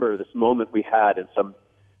remember this moment we had in some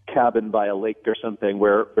cabin by a lake or something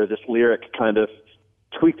where this lyric kind of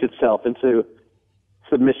tweaked itself into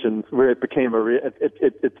submission, where it became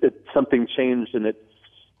something changed and it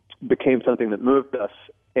became something that moved us.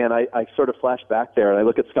 And I sort of flash back there and I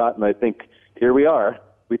look at Scott and I think, here we are.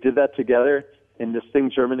 We did that together and this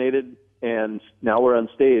thing germinated and now we're on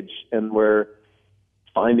stage and we're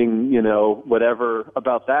finding, whatever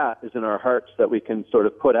about that is in our hearts that we can sort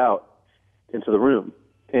of put out into the room.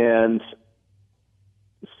 And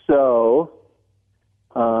so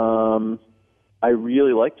I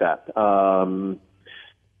really like that.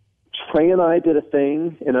 Trey and I did a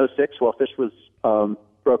thing in 2006 while Phish was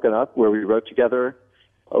broken up where we wrote together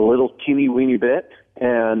a little teeny-weeny bit.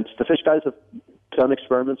 And the Phish guys have done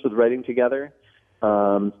experiments with writing together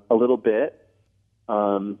a little bit.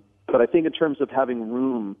 But I think in terms of having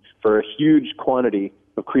room for a huge quantity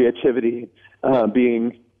of creativity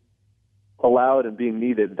being allowed and being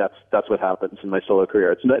needed, that's what happens in my solo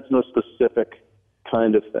career. It's no specific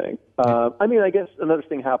kind of thing. I guess another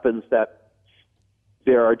thing happens that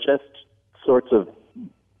there are just sorts of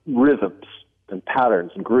rhythms and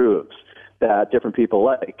patterns and grooves that different people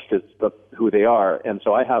like because of who they are. And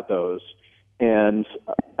so I have those. And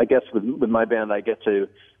I guess with my band, I get to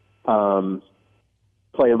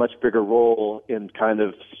play a much bigger role in kind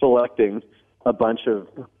of selecting a bunch of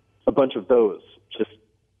those,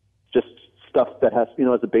 just stuff that has,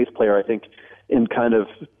 as a bass player, I think in kind of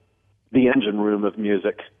the engine room of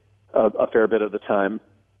music a fair bit of the time.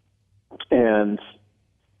 And,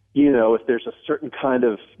 if there's a certain kind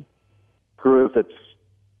of groove that's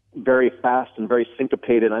very fast and very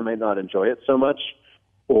syncopated, I might not enjoy it so much.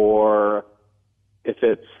 Or if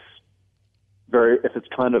it's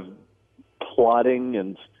kind of plodding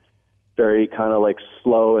and very kind of like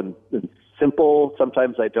slow and simple.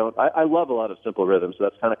 Sometimes I don't. I love a lot of simple rhythms, so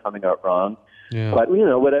that's kind of coming out wrong. Yeah. But,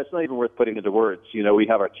 but it's not even worth putting into words. We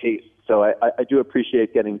have our taste. So I do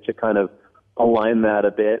appreciate getting to kind of align that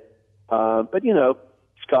a bit. But,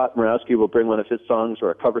 Scott Moravsky will bring one of his songs or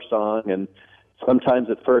a cover song, and sometimes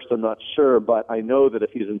at first I'm not sure, but I know that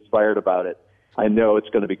if he's inspired about it, I know it's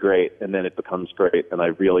going to be great, and then it becomes great, and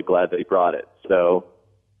I'm really glad that he brought it. So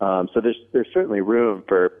there's certainly room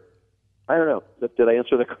for, I don't know. Did I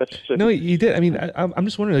answer the question? No, you did. I mean, I'm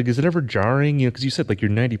just wondering, is it ever jarring? Because you said you're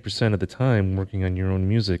 90% of the time working on your own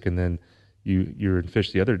music, and then you're in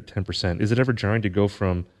Phish the other 10%. Is it ever jarring to go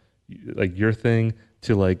from your thing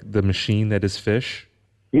to the machine that is Phish?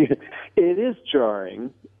 It is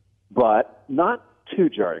jarring, but not too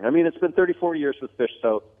jarring. I mean, it's been 34 years with Phish,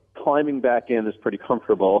 so climbing back in is pretty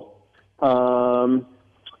comfortable. I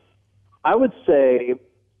would say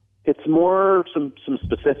it's more some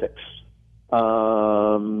specifics.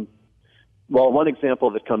 Well, one example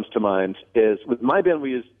that comes to mind is with my band,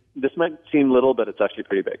 we use, this might seem little, but it's actually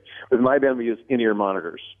pretty big. With my band, we use in-ear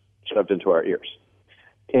monitors shoved into our ears.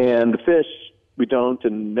 And the Phish, we don't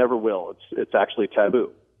and never will. It's actually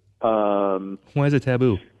taboo. Why is it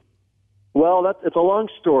taboo? Well, it's a long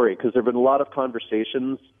story because there have been a lot of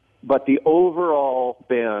conversations, but the overall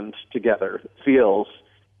band together feels,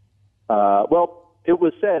 it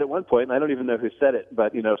was said at one point, and I don't even know who said it,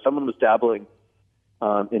 but, someone was dabbling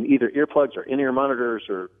in either earplugs or in-ear monitors,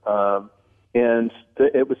 and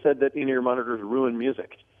it was said that in-ear monitors ruin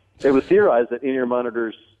music. It was theorized that in-ear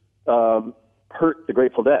monitors hurt the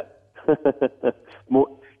Grateful Dead,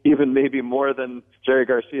 even maybe more than Jerry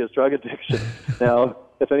Garcia's drug addiction. Now,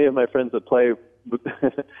 if any of my friends that play,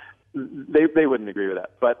 they wouldn't agree with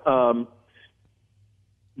that.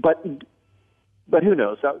 But who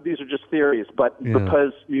knows? These are just theories. But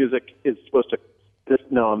because music is supposed to,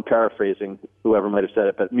 I'm paraphrasing whoever might have said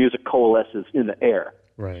it, but music coalesces in the air.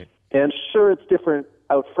 Right. And sure, it's different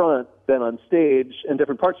out front than on stage, and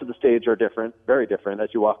different parts of the stage are different, very different, as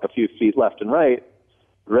you walk a few feet left and right.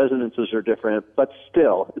 Resonances are different, but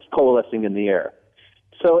still, it's coalescing in the air.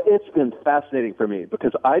 So it's been fascinating for me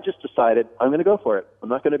because I just decided I'm going to go for it. I'm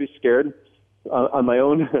not going to be scared on my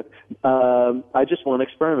own. I just want to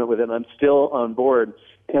experiment with it, and I'm still on board.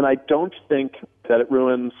 And I don't think that it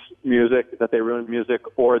ruins music, that they ruin music,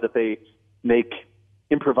 or that they make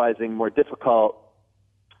improvising more difficult.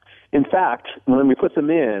 In fact, when we put them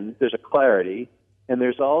in, there's a clarity, and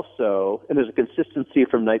there's a consistency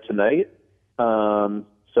from night to night.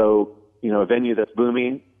 So, a venue that's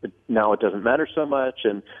booming, now it doesn't matter so much,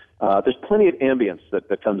 and there's plenty of ambience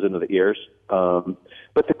that comes into the ears.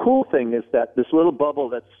 But the cool thing is that this little bubble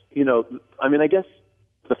that's, I guess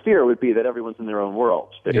the fear would be that everyone's in their own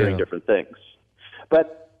world. They're hearing different things.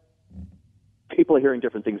 But people are hearing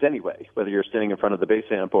different things anyway, whether you're standing in front of the bass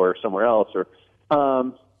amp or somewhere else. Or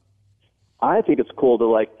I think it's cool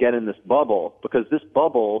to, get in this bubble, because this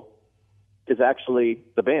bubble is actually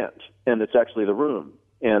the band, and it's actually the room.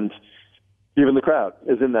 And even the crowd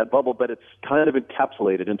is in that bubble, but it's kind of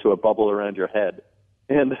encapsulated into a bubble around your head.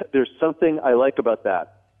 And there's something I like about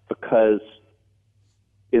that, because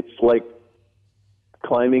it's like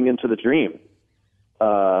climbing into the dream.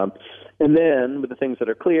 And then with the things that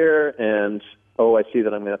are clear, and, I see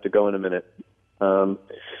that I'm going to have to go in a minute.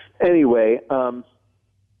 Anyway,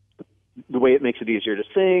 the way it makes it easier to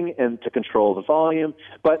sing and to control the volume.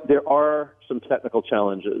 But there are some technical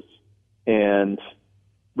challenges. And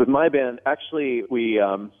with my band, actually, we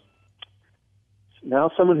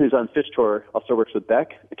now someone who's on Phish Tour also works with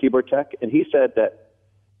Beck, a keyboard tech, and he said that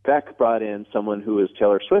Beck brought in someone who is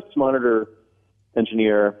Taylor Swift's monitor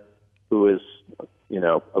engineer, who is,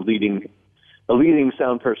 a leading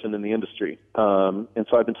sound person in the industry. And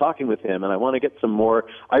so I've been talking with him, and I want to get some more.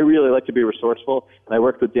 I really like to be resourceful, and I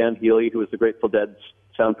worked with Dan Healy, who was the Grateful Dead's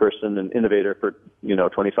sound person and innovator for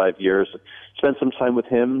 25 years. Spent some time with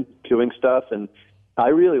him doing stuff, and I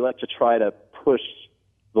really like to try to push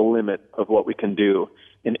the limit of what we can do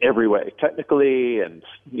in every way, technically and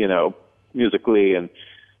musically. And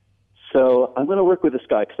so I'm going to work with this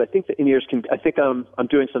guy, because I think the in-ears can. I think I'm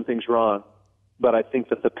doing some things wrong, but I think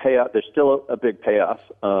that the payoff, there's still a big payoff.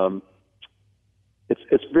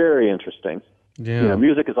 It's very interesting. Yeah.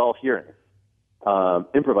 Music is all hearing.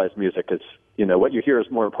 Improvised music is, what you hear is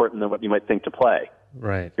more important than what you might think to play.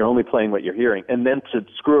 Right. You're only playing what you're hearing. And then to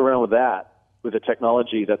screw around with that, with a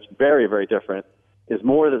technology that's very, very different, is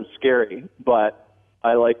more than scary. But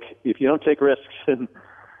if you don't take risks in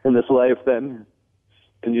this life, then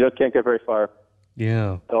you can't get very far.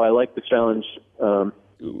 Yeah. So I like the challenge.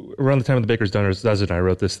 Around the time of the Baker's Dozen, I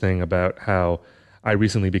wrote this thing about how I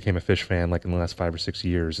recently became a Phish fan, in the last 5 or 6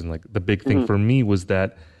 years. And the big thing for me was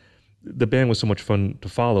that the band was so much fun to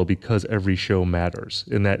follow because every show matters.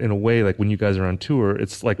 In that, in a way, like when you guys are on tour,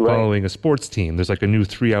 it's like following a sports team. There's like a new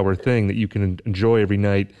 3-hour thing that you can enjoy every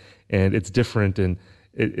night, and it's different, and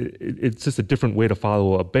it's just a different way to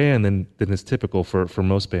follow a band than is typical for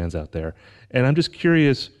most bands out there. And I'm just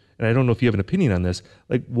curious, and I don't know if you have an opinion on this,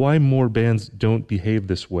 like why more bands don't behave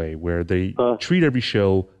this way, where they treat every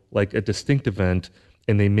show like a distinct event,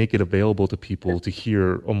 and they make it available to people to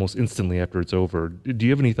hear almost instantly after it's over. Do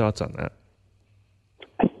you have any thoughts on that?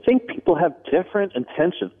 I think people have different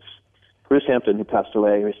intentions. Bruce Hampton, who passed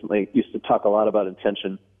away recently, used to talk a lot about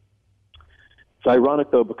intention. It's ironic,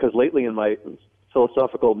 though, because lately in my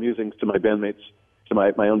philosophical musings to my bandmates, to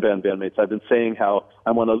my own bandmates, I've been saying how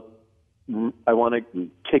I want to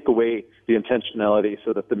take away the intentionality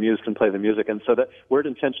so that the muse can play the music. And so that word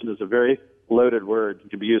intention is a very loaded word. It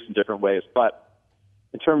can be used in different ways. But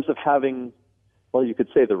in terms of having, well, you could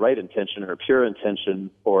say the right intention or pure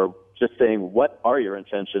intention, or just saying, what are your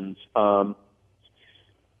intentions? And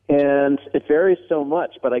it varies so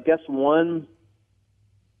much. But I guess one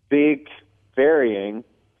big varying,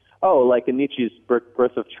 like in Nietzsche's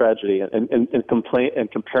Birth of Tragedy, and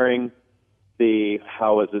comparing the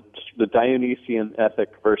Dionysian ethic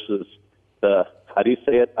versus the, how do you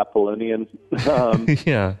say it, Apollonian?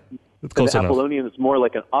 Yeah, it's close enough. Apollonian is more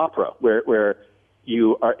like an opera, where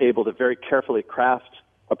you are able to very carefully craft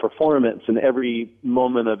a performance, and every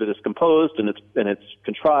moment of it is composed and it's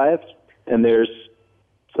contrived, and there's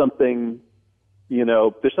something,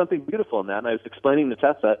 there's something beautiful in that. And I was explaining to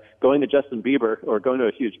Tessa, going to Justin Bieber or going to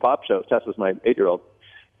a huge pop show, Tessa's my 8-year-old,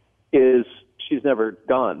 she's never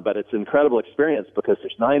gone, but it's an incredible experience because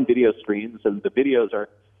there's 9 video screens, and the videos are,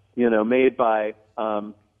 made by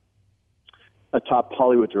a top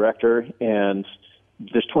Hollywood director, and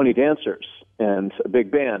there's 20 dancers and a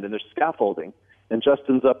big band, and there's scaffolding, and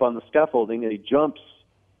Justin's up on the scaffolding, and he jumps,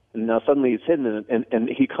 and now suddenly he's hidden, and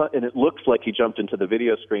it looks like he jumped into the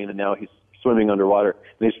video screen, and now he's swimming underwater,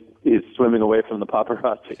 and he's swimming away from the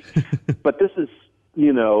paparazzi. But this is,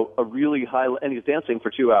 a really high, and he's dancing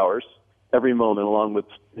for 2 hours every moment along with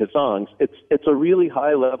his songs. It's a really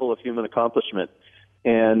high level of human accomplishment,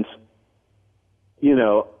 and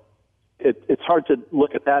it's hard to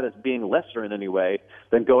look at that as being lesser in any way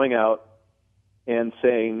than going out and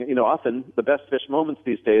saying, often the best Phish moments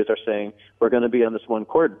these days are saying, we're going to be on this one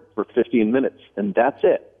chord for 15 minutes, and that's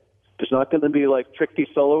it. There's not going to be like tricky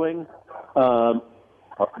soloing,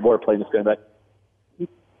 more playing is going back.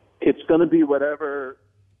 It's going to be whatever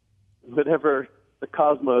the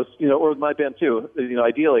cosmos, or with my band too,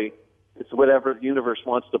 ideally, it's whatever the universe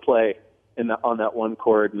wants to play on that one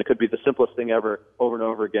chord, and it could be the simplest thing ever, over and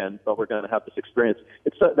over again, but we're going to have this experience.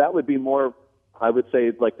 That would be more, I would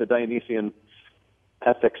say, like the Dionysian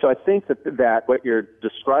ethic. So I think that what you're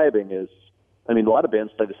describing is, a lot of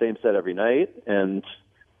bands play the same set every night, and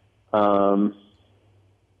the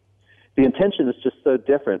intention is just so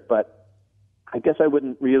different. But I guess I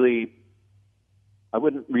wouldn't really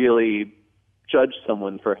judge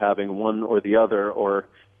someone for having one or the other or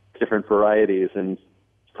different varieties, and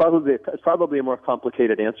it's probably a more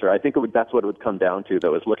complicated answer. I think that's what it would come down to,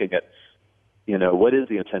 though, is looking at, what is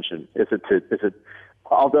the intention? Is it?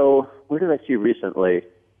 Although, where did I see recently?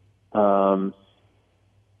 I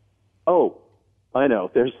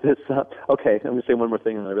know. There's this. Okay, I'm going to say one more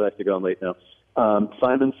thing, and I realize to go on late now.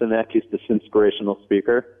 Simon Sinek, he's this inspirational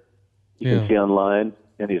speaker you can see online,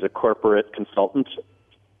 and he's a corporate consultant.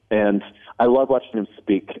 And I love watching him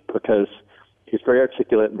speak because he's very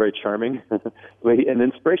articulate and very charming and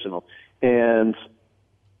inspirational. And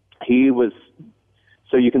he was,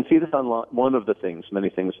 so you can see this online. One of the things, many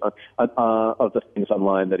things, of the things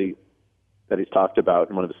online that he's talked about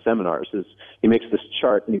in one of his seminars is he makes this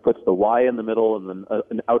chart and he puts the why in the middle and then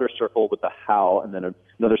an outer circle with the how and then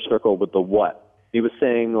another circle with the what. He was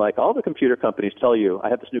saying, like, all the computer companies tell you, I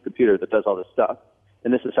have this new computer that does all this stuff,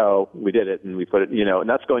 and this is how we did it, and we put it, and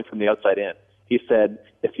that's going from the outside in. He said,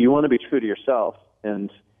 if you want to be true to yourself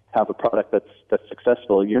and have a product that's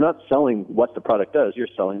successful, you're not selling what the product does, you're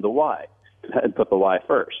selling the why, and put the why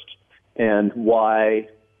first. And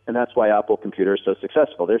that's why Apple Computer is so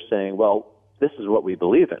successful. They're saying, well, this is what we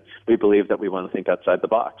believe in. We believe that we want to think outside the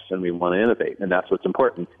box, and we want to innovate, and that's what's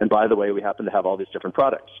important. And by the way, we happen to have all these different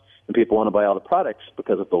products, and people want to buy all the products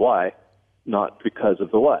because of the why, not because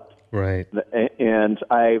of the what. Right. And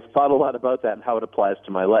I've thought a lot about that and how it applies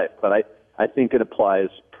to my life, but I think it applies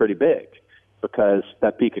pretty big because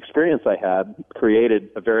that peak experience I had created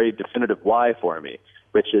a very definitive why for me,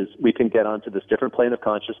 which is we can get onto this different plane of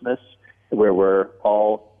consciousness where we're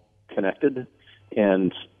all connected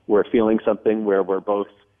and we're feeling something where we're both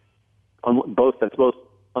that's both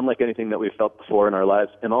unlike anything that we've felt before in our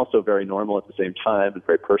lives, and also very normal at the same time, and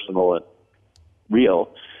very personal and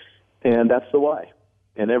real. And that's the why.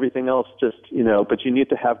 And everything else just, but you need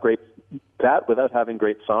to have that without having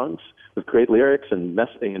great songs with great lyrics and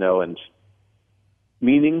and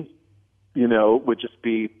meaning, would just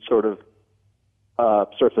be sort of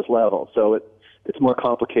surface level. So it's more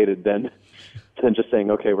complicated than just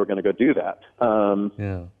saying, okay, we're going to go do that.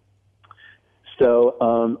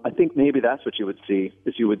 So I think maybe that's what you would see,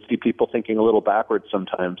 is you would see people thinking a little backwards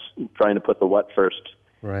sometimes, trying to put the what first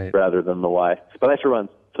rather than the why. But I have to run.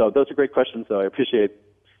 So those are great questions, though. I appreciate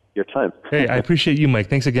your time. Hey, I appreciate you, Mike.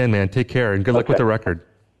 Thanks again, man. Take care, and good luck with the record.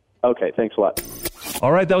 Okay, thanks a lot.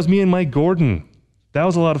 All right, that was me and Mike Gordon. That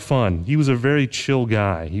was a lot of fun. He was a very chill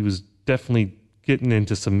guy. He was definitely getting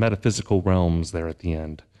into some metaphysical realms there at the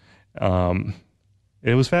end.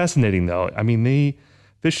 It was fascinating, though. I mean,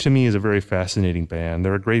 Phish to me is a very fascinating band.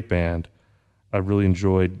 They're a great band. I've really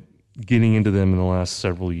enjoyed getting into them in the last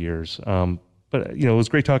several years. But, it was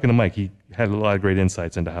great talking to Mike. He had a lot of great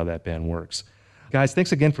insights into how that band works. Guys,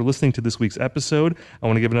 thanks again for listening to this week's episode. I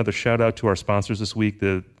want to give another shout out to our sponsors this week,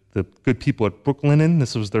 the good people at Brooklinen.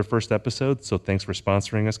 This was their first episode, so thanks for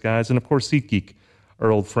sponsoring us, guys. And of course, SeatGeek, our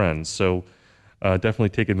old friends. So definitely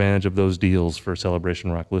take advantage of those deals for Celebration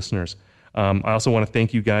Rock listeners. I also want to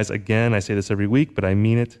thank you guys again. I say this every week, but I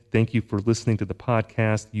mean it. Thank you for listening to the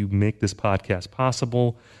podcast. You make this podcast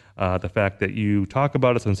possible. The fact that you talk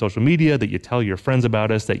about us on social media, that you tell your friends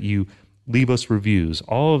about us, that you leave us reviews,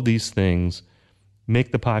 all of these things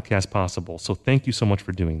make the podcast possible. So thank you so much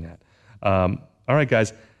for doing that. All right,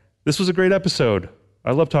 guys, this was a great episode.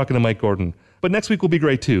 I love talking to Mike Gordon, but next week will be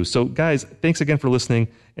great too. So guys, thanks again for listening,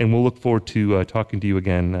 and we'll look forward to talking to you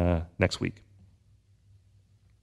again next week.